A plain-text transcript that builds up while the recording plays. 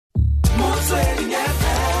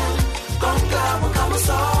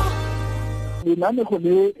Lenaneo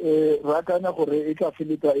le rakana gore e tla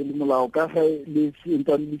feletsa e le molao ka ga le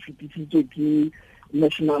sentane le fetisitswe ke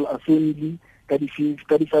National Assembly ka di 5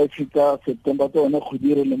 tsa September tsona go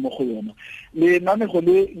dire le mo go yona. Lenaneo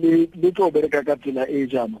le tlo bereka ka tsela e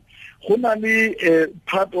jana. Go na le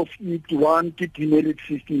part of it one ke demerit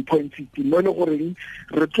 16.16 mo le gore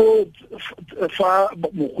re tlo fa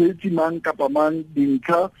mogwetsi mang kapa mang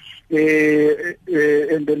dintlha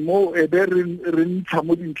and then mo e be re ntsha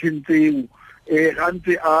mo dintlheng tseo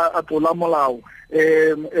gantse a tlola molao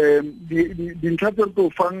dintlha tse tlo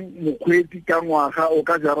fang mokgweetsi ka ngwaga o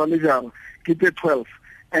ka jara le jara ke 12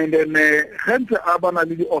 and then gantse a bana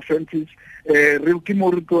le di-offences re ke mo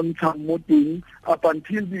re tlo ntshang mo teng up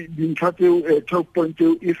until dintlha tseo 12 point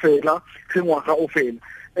tseo e fela ge ngwaga o fela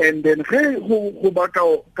and then ge go baka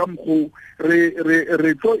ka mgo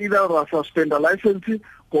re tlo either ra suspend a license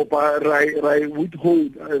kopa ra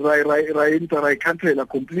withhold ra cancel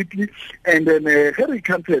completely and then ge re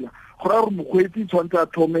cancel go ra re mokgweetsi tshwantse a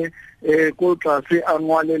thome ko tlase a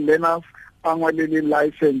ngwale learners a ngwale le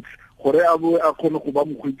license gore a bo a khone go ba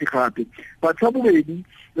mokgweetsi gape but sa bobedi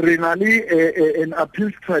re na le an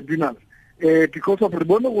appeals tribunal because of re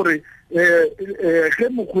bone gore ge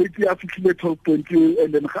mokgweetsi a fitlhile 12.2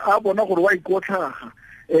 and then a bona gore wa ikotlhaga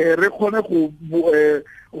re khone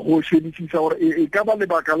go shedisisa gore e ka ba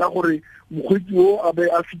lebaka la gore mokgweetsi o a be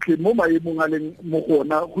a fitlhe mo maemong a leng mo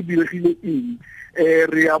gona go diregile eng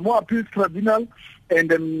re ya mo appeals tribunal and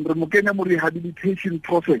then re mo kenya mo rehabilitation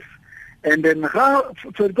process and then ga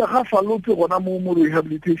falotse gona mo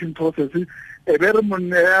rehabilitation process e be re mo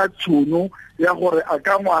nea tšhono ya gore a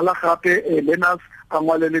ka ngwala gape learners a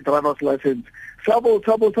ngwale le driver's license sa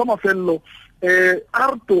mafelelo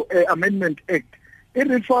AARTO Amendment Act e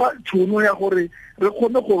re fa tšhono ya gore re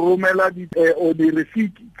kgone go romela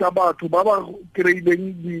di-receipt tsa batho ba ba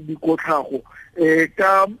kreileng dikotlhago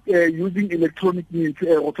ka using electronic means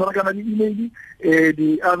go tshwanakana le email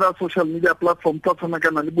di-other social media platform tsa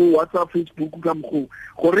tshwanakana le bo WhatsApp, Facebook ka mgo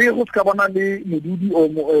gore go se ka bona le modudi o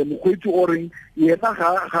mokgweetsi o reng yena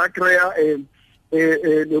ga kry-a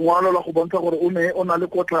lengwalo la go bontsha gore o na le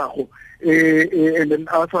kotlhago and then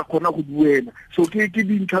a sa kgona go duela so ke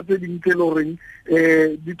dintlha tse ding tse le goreng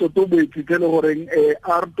di totobetse tse le goreng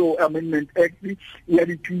AARTO Amendment Act ya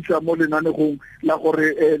di thusa mo lenaneong la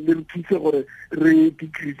gore le re thuse gore re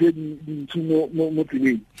decrease dintsho mo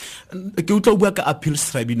tseleng. Ke utlwa o bua ka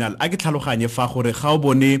appeals tribunal a ke tlhaloganye fa gore ga o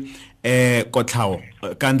bone kotlhao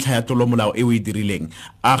ka ntlha ya ditlholomolao e o e dirileng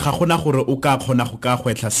a ga gona gore o ka kgona go ka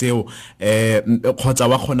gwetla seo kgotsa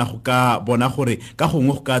wa kgona go ka bona gore ka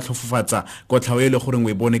gongwe go ka tlhofofatsa kotlhao e le gore o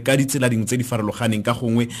e bone ka ditsela dingwe tse di farologaneng ka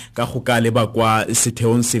gongwe ka go ka leba kwa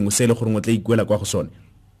setheong sengwe se le gore o tla ikuela kwa go sone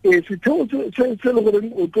setheo se le gore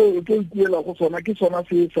o tlo ikuela go sona ke sona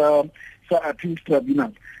se sa appeals tribunal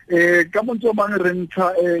ka montse o mang re ntsha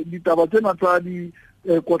ditaba tsena tsa di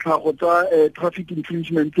kotlhago tsa traffic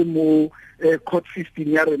infringement mo court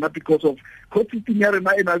system ya rena because of court system ya rena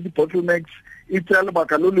e na le bottlenecks e tsaya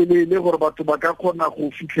lebaka lo le gore batho ba ka kgona go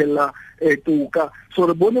fitlhela toka so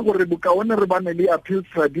re bone gore bokaone re bane le appeals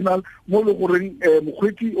tribunal mo le goreng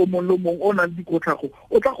mokgweetsi o mong le mong o nang dikotlhago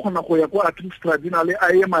o tla kgona go ya kwa appeals tribunal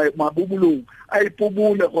a ye mabobolong a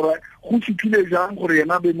ipobole gore go fitlhile jang gore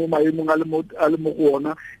yena be mo maemong a le mo go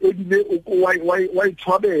ona ebile wa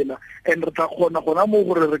itshwabela and re tla kgona gona mo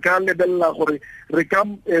gore re ka lebella gore re ka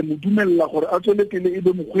modumella gore a tswele pele e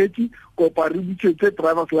be mokgweetsi kopa re bitsetse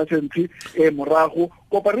driver's license morago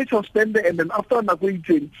kopa re suspend and then after nako e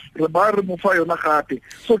itseng re ba re mo fa yona gape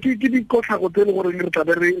so ke dikotlhago tse le gore re tla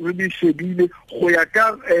be re di shebile go ya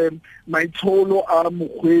ka maitsholo a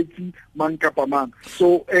mokgweetsi mang kapa mang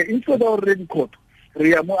so instead of red court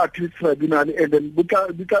re ya mo appeals tribunal and then e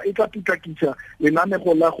tla tutlakisa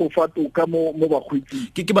lenaneo la go fa toka mo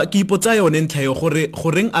bakgweetsi ke ipotsa yone ntlha yo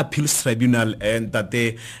goreng appeals tribunal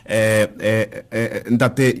ntate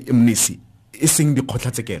Mnisi e seng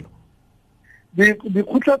dikgotlatshekelo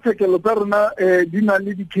dikgotlatshekelo tsa rona di na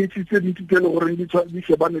le di-cases tse dintsi tse le gore di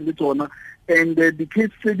shebane le tsona and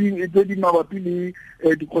di-case tse di mabapi le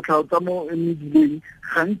dikotlhao tsa mo mebileng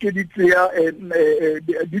ga nke di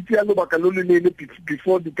tseya lobaka lo le leele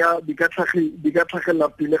before di ka tlhagelela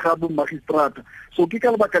pele ga bo magistrata so ke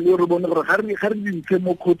ka lebaka le re bone gore ga re dintshe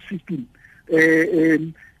mo court system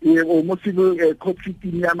mo civil court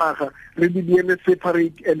system ya naga re di diele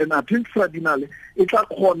separate and then appeals tribunal e tla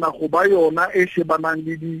kgona go ba yona e shebanang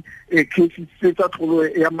le di cases tsa tlolo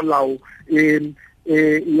ya molao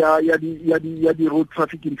ya di road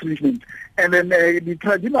traffic infringement. And then the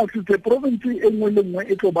tribunal the province e nngwe le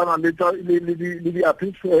nngwe e tlo bana le di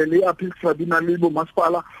appeals tribunal le bo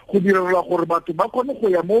masepala go direla gore batho ba kgone go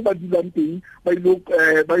ya mo ba dulang teng ba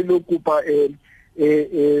ilo kopa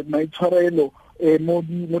maitshwarelo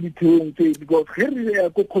mo ditheong tse, because ge re ya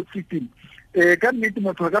ko court system ka nnete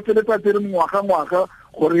motho a ka feletsa tsere ngwaga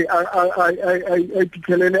gore a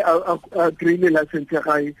iphitlhelele a kry-ile license ya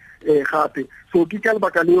gae gape. So ke ka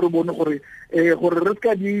lebaka le re bone gore re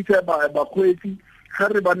ska di isa bakgweetsi ga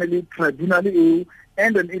re bane le tribunal eo,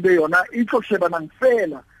 and then ebe yona e tlo shebanang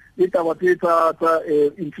fela le taba tse tsa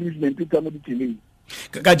infringement tsa mo ditseleng.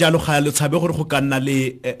 Ka jalo ga le tshabe gore go ka nna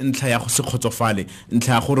le ntlha ya go se kgotsofale,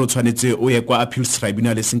 ntlha ya gore o tshwanetse o ye kwa appeals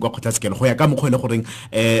tribunal e seng kwa kgotlatshekelo go ya ka mokgwa le goreng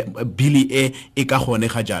bili e ka gone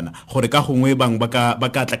ga jana, gore ka gongwe bang ba ka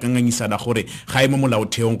tlakangangisana gore ga e mo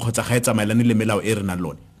molaotheong kgotsa ga e tsamaelane le melao e re nang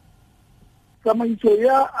lone. Tsamaiso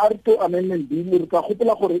ya AARTO amendment bill re ka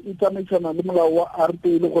gopola gore e tsamaisana le molao wa AARTO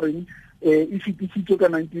e le goreng e fetisitswe ka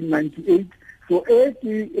 1998. So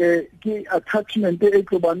ke attachment e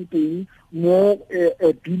tlo bang teng mo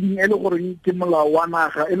billing e le goreng ke molao wa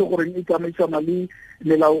naga e le goreng e tsamaisana le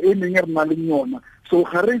melao e mengwe re na le yona. So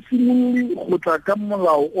ga re simolole go tla ka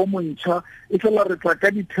molao o montšha, e fela re tla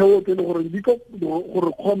ka ditheo tse le goreng di tlo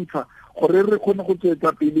gore kgontsha gore re kgone go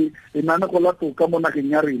tswetsa pele lenaneo la toka mo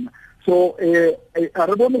nageng ya rena. So a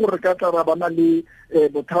re bone gore ka tla ra bana le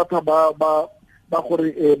bothata ba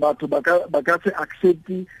gore batho ba ka se accept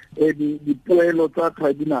dipoelo tsa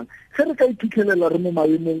tribunal. Ge re ka iphitlhelela re mo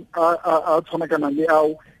maemong a tshwanakanang le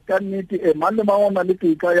ao, ka nnete mang le mang o na le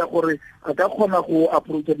teka ya gore a ka kgona go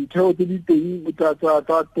approacha ditheo tse di teng tsa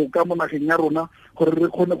toka mo nageng ya rona gore re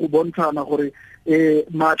kgone go bontshana gore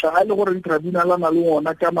maatla a le gore tribunal a na le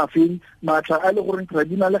ona ka mafeng, maatla a le gore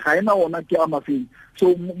tribunal ga ena ona ke a mafeng.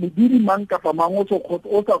 So modiri mang kapa mang o sa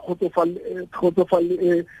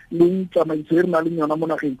kgotsofale leng tsamaiso e re na le yona mo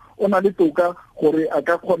nageng, o na le toka gore a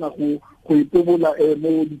ka kgona go itobola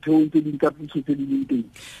mo ditheong tse ding ka puso tse di leng teng.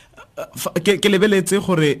 Ke lebeletse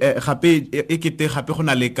gore gape e kete gape go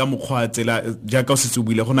na le ka mokgwa tsela jaaka o se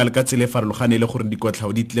buile go na le ka tsela e farologane le gore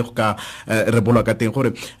dikotlhao di tle go ka re bolwa ka teng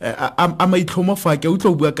gore a maitlhomo fa ke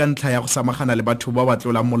utlwa bua ka ntlha ya go samagana le batho ba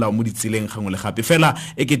batlolang molao mo ditseleng gangwe le gape, fela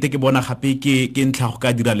e kete ke bona gape ke ntlha go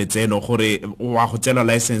ka dira letseno gore wa go tsela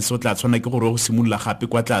license o tla tshwana ke gore go simolola gape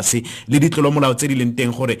kwa tlase le ditlholomolao tse di leng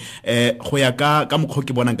teng gore go ya ka mokgwa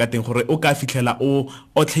ke bonang ka teng gore o ka fitlhela o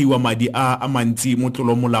tlhaiwa madi a mantsi mo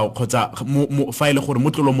tlolomolao kgotsa fa e le gore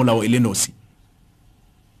mo tlolomolao e le nosi.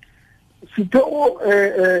 Setheo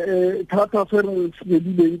thata se re se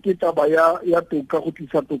dileng ke taba ya toka go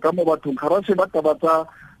tlisa toka mo bathong, ga ra se ba taba tsa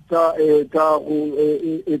go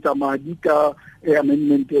etsa madi ka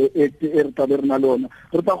amendment act e re taberna le ona.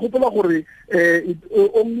 Re tla gopola gore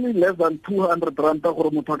only less than 200 rand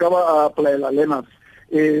gore motho ka ba applyela learners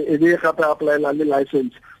e be gape applyela le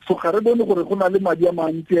license. So ga re bone gore go na le madi a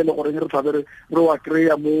mantsi e le gore re tla re wa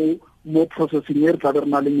kry-a mo processing e re tla re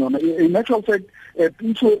na le yona. In actual fact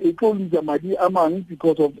puso e tlo lose madi a mang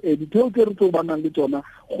because of ditheo tse re tlo banang le tsona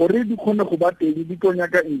gore di kgone go ba teng, di tlo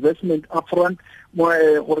nyaka investment upfront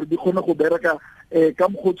gore di kgone go bereka ka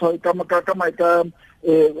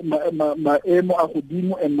maemo a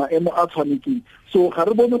godimo and maemo a tshwanetseng. So ga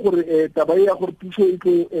re bone gore taba ya gore puso e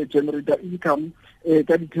tlo generate income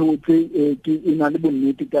ka ditheo tse ke ena le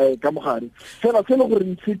bonnete ka mogare. Fela se le gore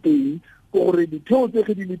ntse teng gore ditheo tse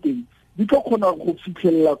ge di le teng di tlo kgona go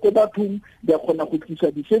fitlhelela ko bathong, di a kgona go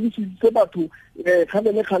tlisa di-services tse batho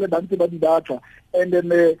gale le gale ba ntse ba di batla. And then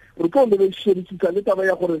re tlo lebešedisisa le taba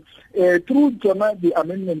ya gore through tsona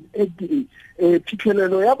di-amendment act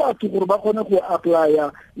phitlhelelo ya batho gore ba kgone go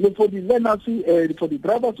applya le for di-learners for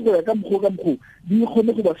di-drivers go ya ka mokgwa di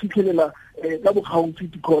kgone go ba fitlhelela ka bogaufi,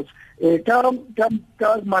 because ka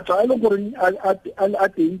matla a e leng gore a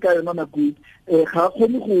teng ka yona nako ga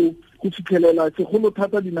kgone go fitlhelela segolo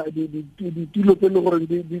thata ditilo tse le gore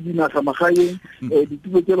di naga magaeng,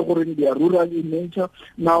 ditilo tse le gore di a rural in nature.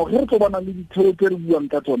 Now ge re tlo bana le ditheo tse re buang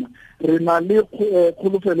ka tsona, re na le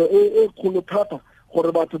kgolofelo e kgolo thata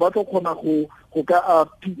gore batho ba tlo kgona go ka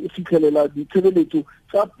fitlhelela ditshebeletso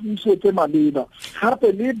tsa puso tse maleba,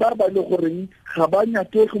 gape le ba le goreng ga ba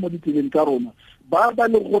nyakege mo ditseleng tsa rona, ba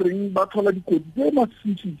le goreng ba thola dikotsi tse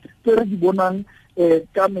masisi tse re di bonang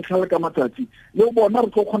ka metlha ka matsatsi, le bona re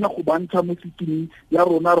tlo kgona go bantsha mo sekeng ya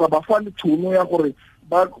rona, ra ba fa le tšhono ya gore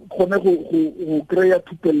ba kgone go kry-a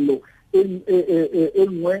thupelelo e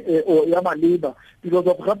nngwe ya maleba. Because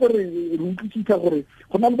of gape re utlwisisa gore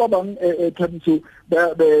go na le ba bang Thabiso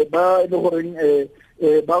ba le goreng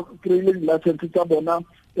ba kry-ile di-license tsa bona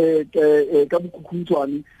ka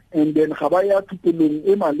bokhukhutshwane, and then ga ba ya thupelong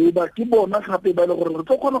e maleba ke bona gape ba le gore re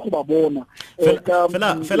tlo kgona go ba bona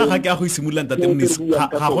fela ga ke a go simolola ntate Mnisi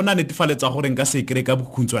ga gona netefaletsa gore nka se kry ka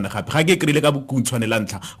bokhukhutshwane gape ga ke kry-ile ka bokhukhutshwane la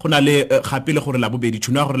ntlha go na le gape le gore la bobedi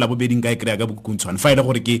tšhono ya gore la bobedi nka e kry-a ka bokhukhutshwane fa e le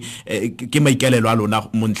gore ke maikaelelo a lona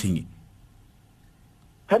mo ntlheng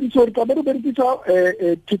Thabiso re ka be re berekisa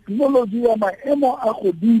technology ya maemo a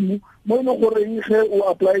godimo mo e le goreng ge o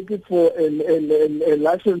apply for a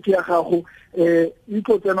license ya gago e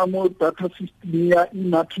tlo tsena mo data system ya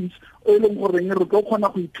e-matrix e leng goreng re tlo kgona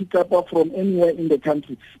go pick up from anywhere in the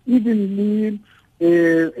country, even le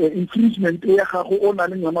infringement ya gago o na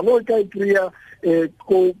le yona lo ka e kry-a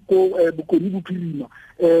ko bokoni bophirima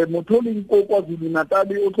motho leng ko kwa Zulu-Natal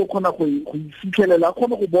o tlo kgona go fitlhelela a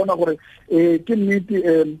kgona go bona gore ke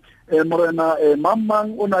nnete morena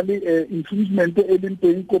mang o na le infringement e leng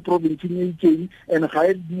teng ko provinceng e itseng and ga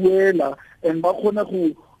e duela and ba kgona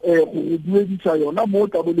go duedisa yona mo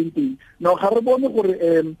taboleng teng. Now ga re bone gore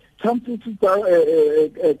chances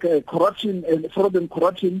tsa corruption and fraud and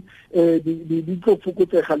corruption di tlo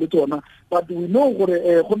fokotsega le tsona, but we know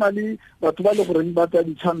gore go na le batho ba le gore ba tsa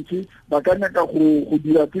di-chance ba ka nyaka go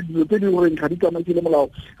dira dilo tse di goreng ga di tsamaise le molao.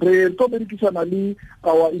 Re tlo berekisana le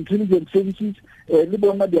our intelligence services le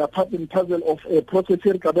bona di-part and parcel of process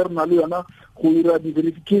re ka be re na le yona go dira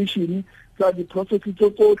di-verification tsa di-processes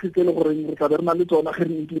tsotlhe tse le goreng re ka be re na le tsona ge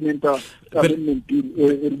re implementa government e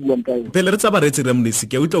re buang ka yone. Pele re tsa bareetsi Rre Mnisi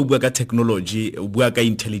ke utlwa o bua ka technology o bua ka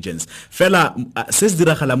intelligence fela se se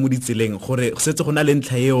diragala mo ditseleng gore setse go na le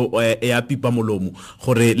ntlha eo ya pipa molomo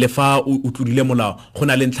gore le fa o tlodile molao go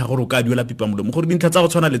na le ntlha gore o ka duela pipa molomo gore dintlha tsa go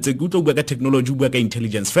tshwana le tse ke utlwa o bua ka technology o bua ka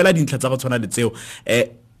intelligence fela dintlha tsa go tshwana le tseo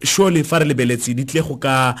surely fa re lebeletsi di tle go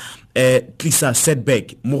ka tlisa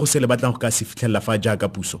setback mo go se le batlang go ka se fitlhelela fa jaaka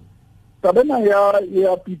puso. Tabena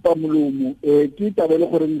ya pipa molomo ke tabele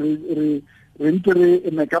gore re ntse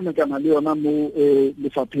re mekamekana le yona mo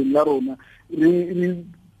lefapheng la rona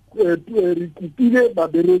re kupile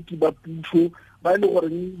babereki ba puso ba ile gore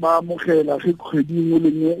ba amogela ge kgwedi nngwe le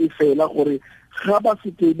nngwe e fela gore ga ba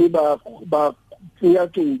sekele ba tseya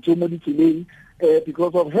tsotso mo ditseleng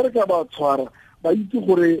because of her ka ba tshwara ba itse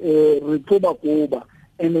gore re tlo ba koba.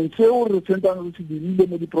 And then seo re sentang re se dirile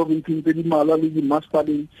mo di-provinceng tse di mmalwa le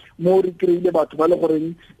di-masepaleng mo re kry-ile batho ba le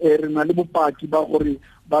goreng re na le bopaki ba gore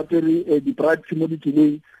ba tsere di-bribes mo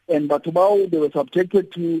ditseleng, and batho bao they were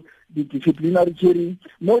subjected to the disciplinary hearing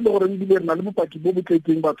mo e le goreng ebile re na le bopaki bo bo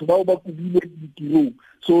tletseng batho bao ba kubile ditirong.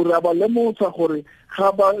 So re a ba lemosa gore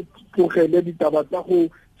ga ba tlogele ditaba tsa go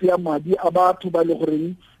tseya madi a batho ba le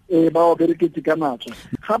goreng ba wa bereketse ka natso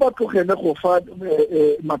ga ba tlogele go fa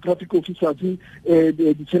ma-traffic officers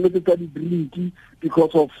ditšhelete tsa di-drink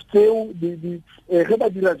because of tseo ge ba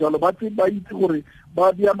dira jalo ba itse gore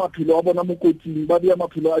ba bea maphelo a bona mo kotsing, ba bea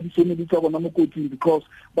maphelo a di-family tsa bona mo kotsing because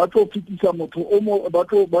ba tlo fetisa motho ba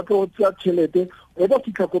tlo tsa tšhelete e ba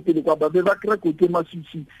fitlha ko pele kwa ba be ba kry-a kotsi e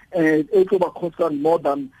masisi e tlo ba costing more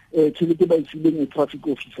than tšhelete ba e fileng traffic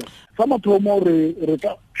officer. Sa motho mo se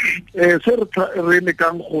re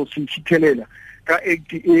lekang go se fitlhelela ka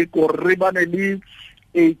act e gore re bane le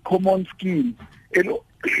a common scheme e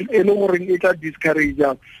le goreng e tla discourage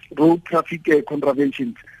road traffic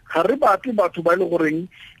contraventions. Ga re batle batho ba le goreng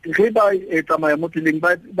ge ba tsamaya mo tseleng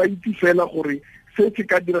ba itse fela gore se se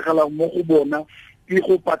ka diragalang mo go bona ke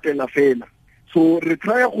go patela fela. So re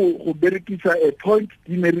try go berekisa a point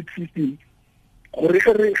demerit system gore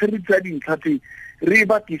ge re tsa dintlha tse re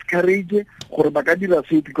ba discourage gore ba ka dira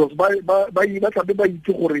se because ba tlabe ba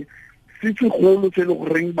itse gore se se golo se le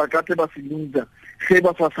goreng ba ka tle ba se loser ge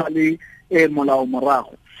ba sa sale molao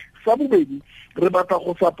morago. Sa bobedi re batla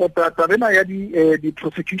go supporta tabena ya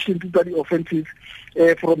di-prosecution tsa di-offences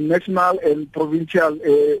from national and provincial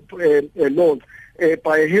laws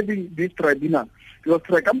by having this tribunal. Because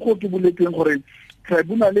re ka mgo ke boletseng gore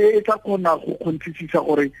tribunal e tla kgona go kgonthisisa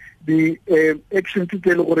gore di-actions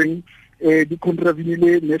tse le goreng di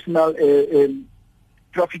contravenile National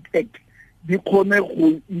Traffic Act di kgone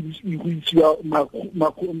go isiwa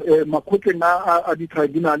makgotleng a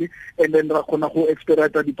di-tribunal, and then ra kgona go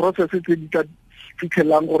expedite di-processes tse di ka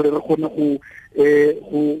fitlhelang gore re kgone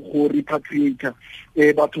go repatriate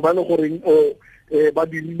batho ba le goreng ba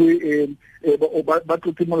dirile ba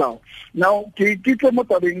tlotse molao. Now ke tle mo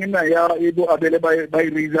tabeng ena ya bo abele ba e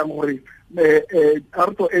raisang gore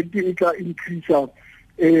AARTO Act e tla increase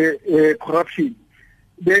corruption.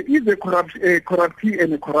 There is a corruptee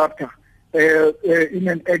and a corruptor in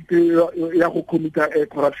an act ya go commit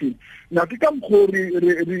corruption. Now ke ka mgo re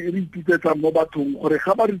ipitsetsa mo bathong gore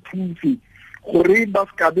ga ba re thuse gore ba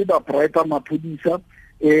ska be ba bribe maphodisa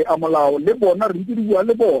a molao le bona re ntse re bua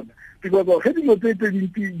le bona because ge dilo tse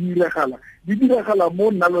di diragala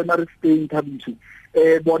mo nna le wena re staying Thabiso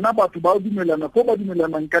bona batho ba dumelana fo ba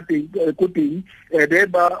dumelanang ka teng ko teng be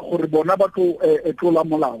ba gore bona ba tlo tlola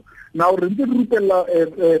molao now re ntse re rupella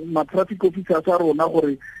ma-traffic officers a rona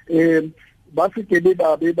gore ba se kebe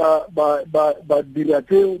ba dira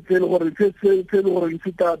tse le gore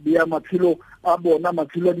se ka bea matshelo a bona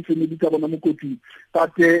matshelo a difamily tsa bona mo kotsing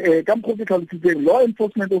but ka mokgwa ke tlhalositseng law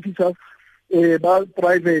enforcement officers ba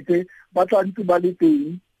private ba tla ntse ba le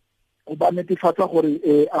teng ba netefatsa gore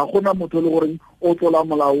a gona motho le gore o tlola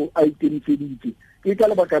molao a ikemiseditse ke ka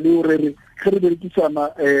lebaka leo re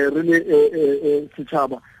berekisana re le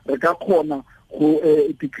setšhaba re ka kgona go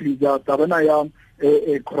decrease tabana ya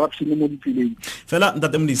corruption mo ditseleng fela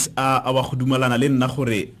ntate Mnisi a wa go dumelana le nna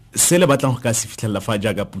gore se le batlang go ka se fitlhela fa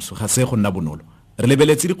jaaka puso ga se go nna bonolo re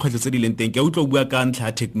lebeletse dikgwetlho tse di leng teng ke a utlwa bua ka ntlha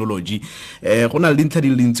ya technology go na le dintlha di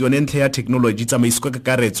le dintsi yone ntlha ya technology tsamaiso ka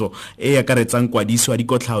kakaretso e akaretsang kwadiso a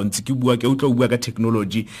dikotlhao ntse ke utlwa bua ka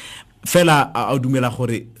technology fela a dumela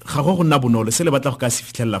gore ga go nna bonolo se le batla go ka se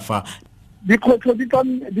fitlhela fa dikgwetlho di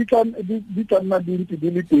tla nna dintsi di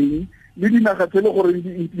le teng le dinaga tse le gore di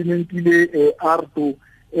implementile AARTO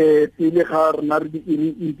pele ga rena re di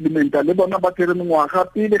implementa le bona ba tere mengwaga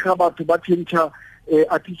pele ga batho ba change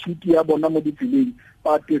attitude ya bona mo ditseleng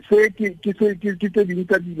but se ke tse dingwe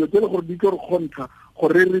tsa dilo tse le gore di tlo re kgontsha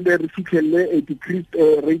gore re be re fitlhelele decreased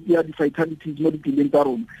rate ya di-fatalities mo ditseleng tsa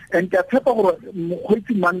rona and ke a tshepa gore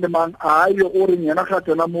mokgweetsi mang le mang a yo o reng yena ga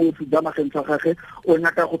tsena mo sejanageng sa gage o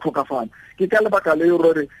nyaka go tlhokafala ke ka lebaka le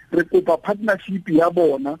gore re kopa partnership ya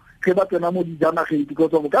bona ge ba tsena mo dijanageng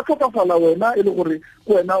because of ka tlhokafala wena e le gore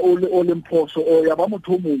ko wena o le mphoso o ya ba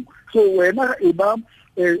motho mongwe so wena e ba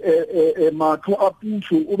matho a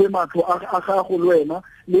puso o be matho a gago le wena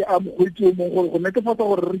le a mokgweetsi o mongwe gore go netefatsa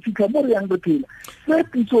gore re fitlha mo re yang re phela se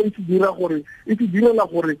puso e se direla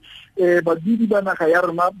gore badudi ba naga ya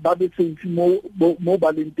rona ba be safe mo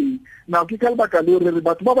ba leng teng now ke ka lebaka le re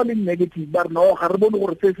batho ba ba leng negative ba re no ga re bone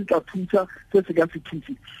gore se se tla thusa se se ka se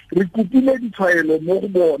thuse re kopile ditshwaelo mo go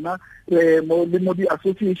bona le mo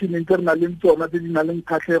di-association ntse re na leng tsona tse di na leng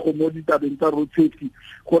kgatlhego mo ditabeng tsa road safety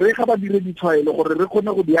gore ga ba dire ditshwaelo gore re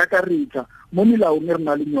kgone go di akaretsa mo melaong e re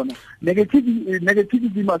na leng yona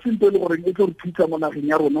negativity masento e le gore e tlo re thusa mo nageng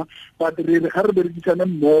ya rona but re ga re berekisane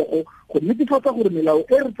mmogo go netefatsa gore melao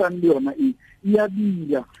e re tsang le yona e a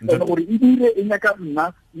dira gore e dire e nyaka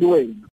nna le wena